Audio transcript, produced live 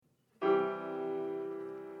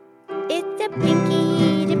It's a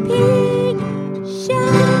Pinky the Pig show.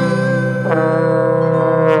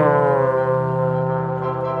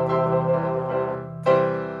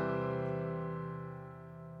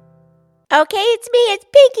 Okay, it's me, it's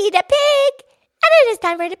Pinky the Pig, and it is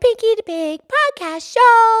time for the Pinky the Pig podcast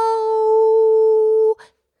show.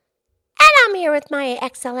 And I'm here with my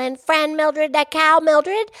excellent friend Mildred the cow,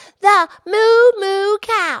 Mildred the Moo Moo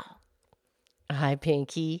Cow. Hi,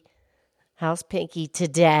 Pinky. How's Pinky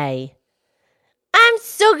today? I'm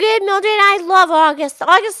so good, Mildred. I love August.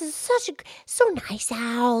 August is so nice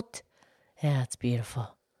out. Yeah, it's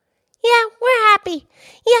beautiful. Yeah, we're happy.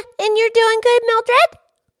 Yeah, and you're doing good, Mildred?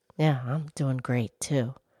 Yeah, I'm doing great,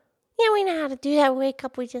 too. Yeah, we know how to do that. Wake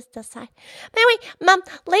up, we just decide. But anyway,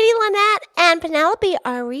 Lady Lynette and Penelope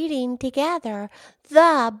are reading together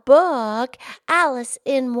the book Alice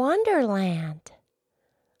in Wonderland.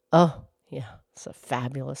 Oh, yeah, it's a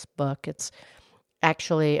fabulous book. It's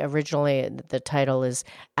actually, originally, the title is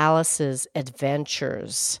Alice's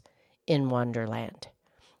Adventures in Wonderland.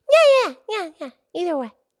 Yeah. Either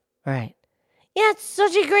way. Right. Yeah, it's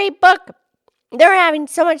such a great book. They're having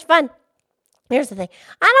so much fun. Here's the thing.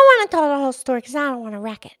 I don't want to tell the whole story because I don't want to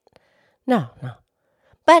wreck it. No.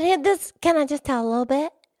 But can I just tell a little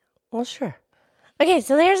bit? Well, sure. Okay,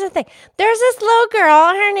 so here's the thing. There's this little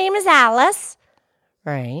girl. Her name is Alice.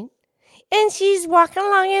 Right. And she's walking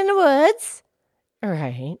along in the woods.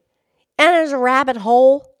 Right. And there's a rabbit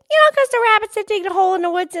hole. You know, because the rabbits, they dig a hole in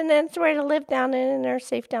the woods and then it's where to live down in and they're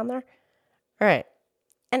safe down there. Right.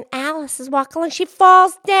 And Alice is walking along. She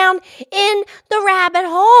falls down in the rabbit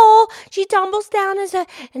hole. She tumbles down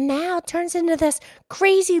and now turns into this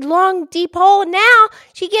crazy long deep hole. And now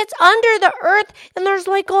she gets under the earth and there's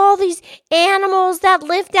like all these animals that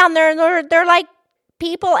live down there. And they're like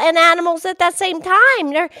people and animals at the same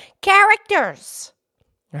time. They're characters.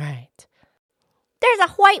 Right. There's a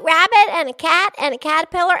white rabbit and a cat and a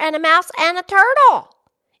caterpillar and a mouse and a turtle.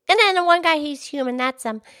 And then the one guy, he's human. That's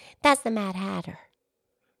the Mad Hatter.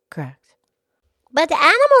 Correct. But the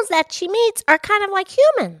animals that she meets are kind of like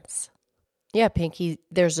humans. Yeah, Pinky,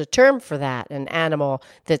 there's a term for that, an animal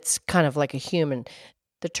that's kind of like a human.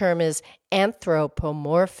 The term is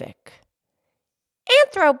anthropomorphic.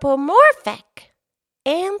 Anthropomorphic.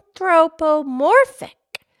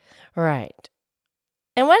 Right.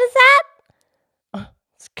 And what is that?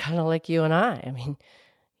 It's kind of like you and I. I mean,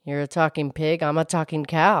 you're a talking pig, I'm a talking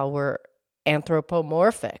cow. We're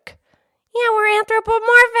anthropomorphic. Yeah, we're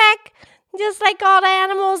anthropomorphic. Just like all the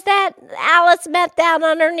animals that Alice met down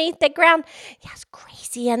underneath the ground. Yeah, it's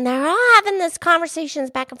crazy. And they're all having these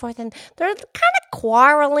conversations back and forth. And they're kind of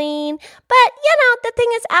quarreling. But, the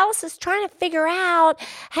thing is, Alice is trying to figure out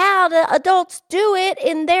how the adults do it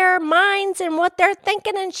in their minds and what they're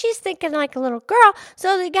thinking. And she's thinking like a little girl.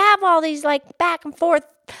 So they have all these like back and forth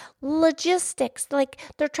logistics, like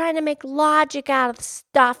they're trying to make logic out of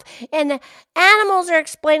stuff, and the animals are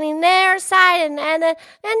explaining their side, and they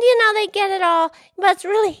get it all. But it's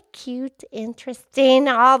really cute, interesting,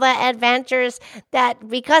 all the adventures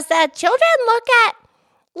because the children look at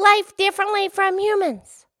life differently from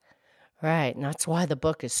humans. Right, and that's why the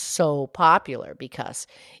book is so popular, because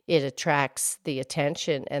it attracts the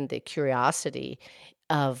attention and the curiosity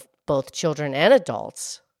of both children and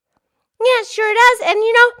adults. Yeah, it sure does. And,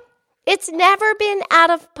 it's never been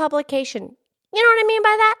out of publication. You know what I mean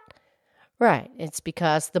by that? Right. It's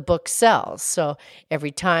because the book sells. So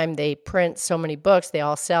every time they print so many books, they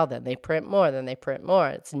all sell them. They print more, then they print more.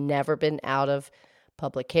 It's never been out of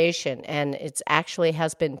publication. And it actually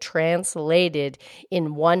has been translated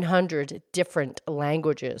in 100 different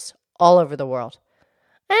languages all over the world.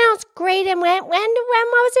 I know, it's great. And when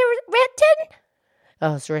was it written? Oh,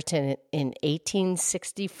 it was written in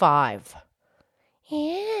 1865.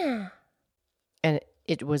 Yeah. And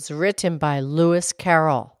it was written by Lewis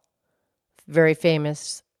Carroll, very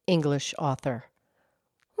famous English author.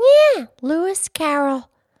 Yeah, Lewis Carroll.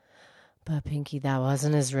 But Pinky, that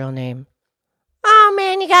wasn't his real name. Oh,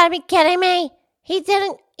 man, you gotta be kidding me. He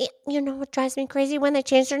didn't. You know what drives me crazy? When they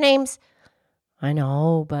change their names. I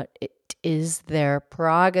know, but it is their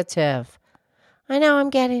prerogative. I know, I'm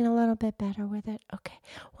getting a little bit better with it. Okay.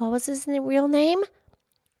 What was his real name?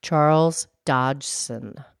 Charles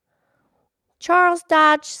Dodgson. Charles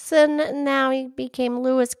Dodgson. Now he became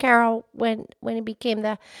Lewis Carroll when he became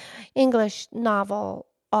the English novel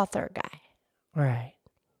author guy. Right.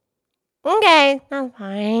 Okay, that's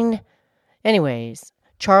fine. Anyways,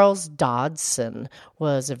 Charles Dodgson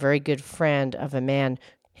was a very good friend of a man.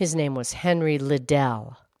 His name was Henry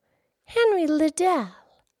Liddell. Henry Liddell.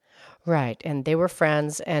 Right, and they were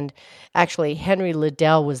friends, and actually Henry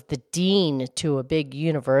Liddell was the dean to a big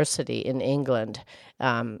university in England.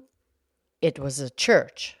 it was a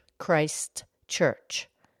church, Christ Church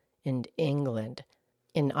in England,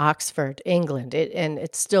 in Oxford, England, and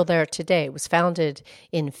it's still there today. It was founded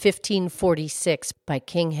in 1546 by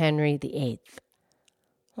King Henry VIII.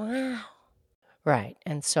 Wow. Right,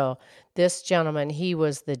 and so this gentleman, he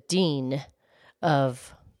was the dean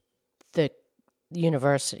of the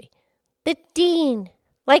university. The dean.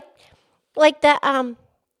 Like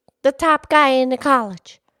the top guy in the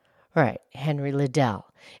college. Right, Henry Liddell.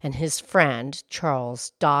 And his friend,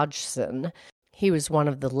 Charles Dodgson, he was one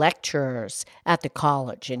of the lecturers at the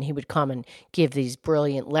college, and he would come and give these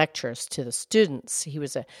brilliant lectures to the students. He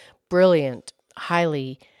was a brilliant,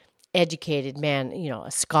 highly educated man,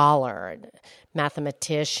 a scholar and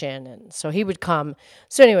mathematician, and so he would come.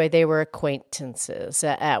 So anyway, they were acquaintances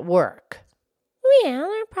at work. Yeah,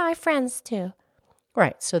 they're probably friends too.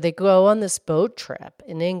 Right, so they go on this boat trip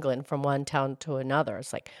in England from one town to another.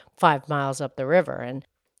 It's like 5 miles up the river, and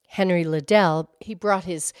Henry Liddell, he brought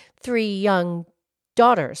his 3 young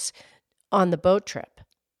daughters on the boat trip.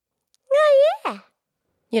 Oh, yeah.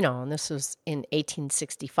 And this was in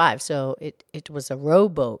 1865, so it was a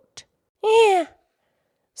rowboat. Yeah.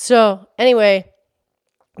 So anyway,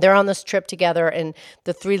 they're on this trip together, and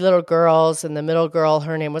the 3 little girls, and the middle girl,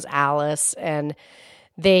 her name was Alice, and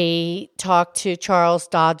they talk to Charles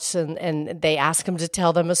Dodgson, and they ask him to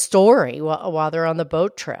tell them a story while they're on the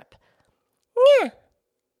boat trip. Yeah.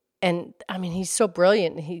 And, he's so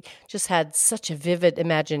brilliant. He just had such a vivid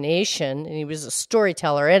imagination, and he was a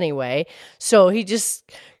storyteller anyway. So he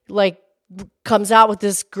just, comes out with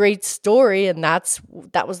this great story, and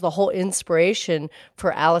that was the whole inspiration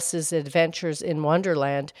for Alice's Adventures in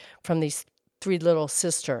Wonderland from these 3 little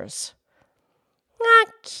sisters. Ah,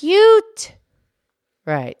 cute.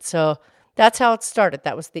 Right, so that's how it started.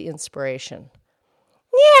 That was the inspiration.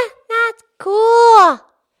 Yeah, that's cool.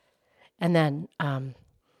 And then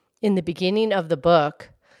in the beginning of the book,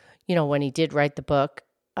 when he did write the book,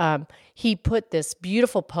 he put this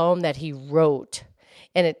beautiful poem that he wrote,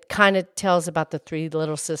 and it kind of tells about the 3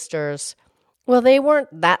 little sisters. Well, they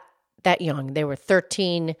weren't that young. They were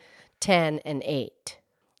 13, 10, and 8.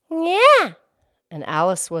 Yeah. And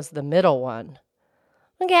Alice was the middle one.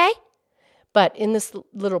 Okay. But in this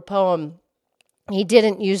little poem, he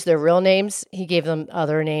didn't use their real names. He gave them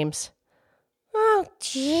other names. Oh,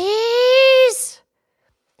 jeez.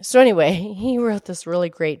 So anyway, he wrote this really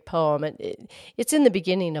great poem. It's in the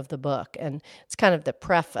beginning of the book, and it's kind of the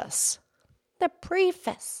preface. The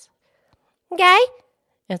preface. Okay.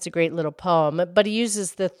 It's a great little poem, but he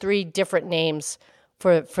uses the 3 different names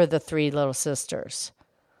for the 3 little sisters.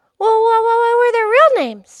 Well, what were their real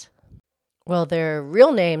names? Well, their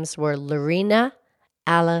real names were Lorena,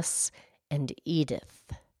 Alice, and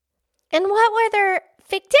Edith. And what were their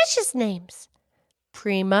fictitious names?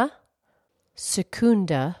 Prima,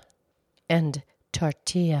 Secunda, and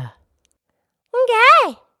Tortilla.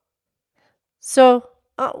 Okay. So,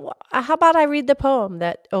 how about I read the poem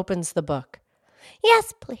that opens the book?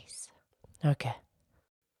 Yes, please. Okay.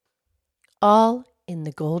 All in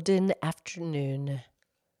the golden afternoon.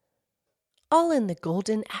 All in the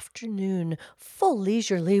golden afternoon, full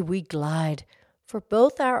leisurely we glide, for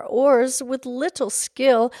both our oars with little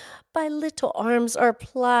skill by little arms are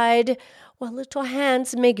plied, while little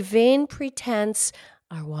hands make vain pretense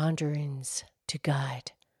our wanderings to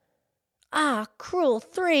guide. Ah, cruel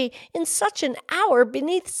 3, in such an hour,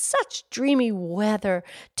 beneath such dreamy weather,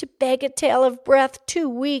 to beg a tale of breath too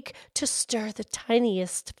weak to stir the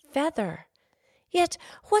tiniest feather. Yet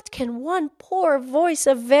what can one poor voice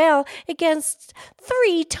avail against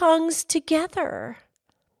 3 tongues together?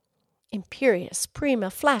 Imperious Prima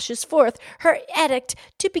flashes forth her edict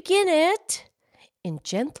to begin it. In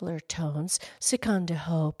gentler tones, Secunda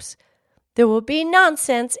hopes there will be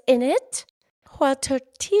nonsense in it, while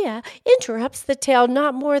Tortilla interrupts the tale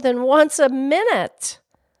not more than once a minute.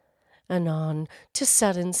 Anon, to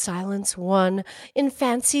sudden silence won, in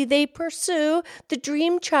fancy they pursue the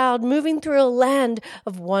dream child moving through a land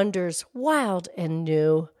of wonders wild and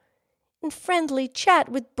new. In friendly chat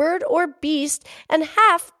with bird or beast, and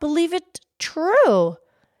half believe it true.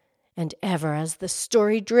 And ever as the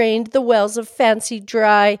story drained the wells of fancy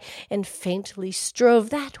dry, and faintly strove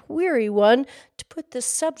that weary one to put the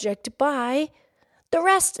subject by, the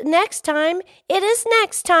rest next time, it is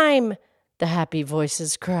next time, the happy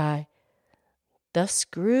voices cry. Thus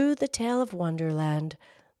grew the tale of Wonderland.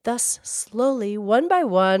 Thus slowly, one by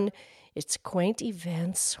one, its quaint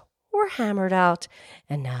events were hammered out,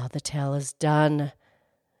 and now the tale is done.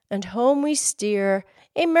 And home we steer,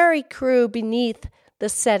 a merry crew beneath the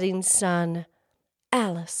setting sun.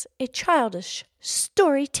 Alice, a childish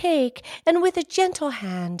story take, and with a gentle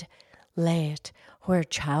hand lay it where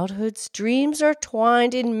childhood's dreams are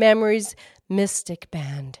twined in memory's mystic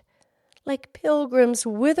band, like pilgrims'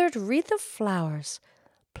 withered wreath of flowers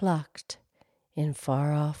plucked in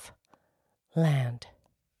far-off land.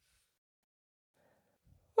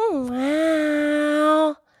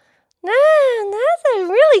 Wow. That's a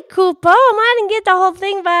really cool poem. I didn't get the whole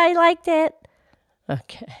thing, but I liked it.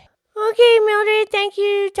 Okay. Okay, Mildred, thank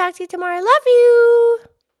you. Talk to you tomorrow. I love you.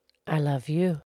 I love you.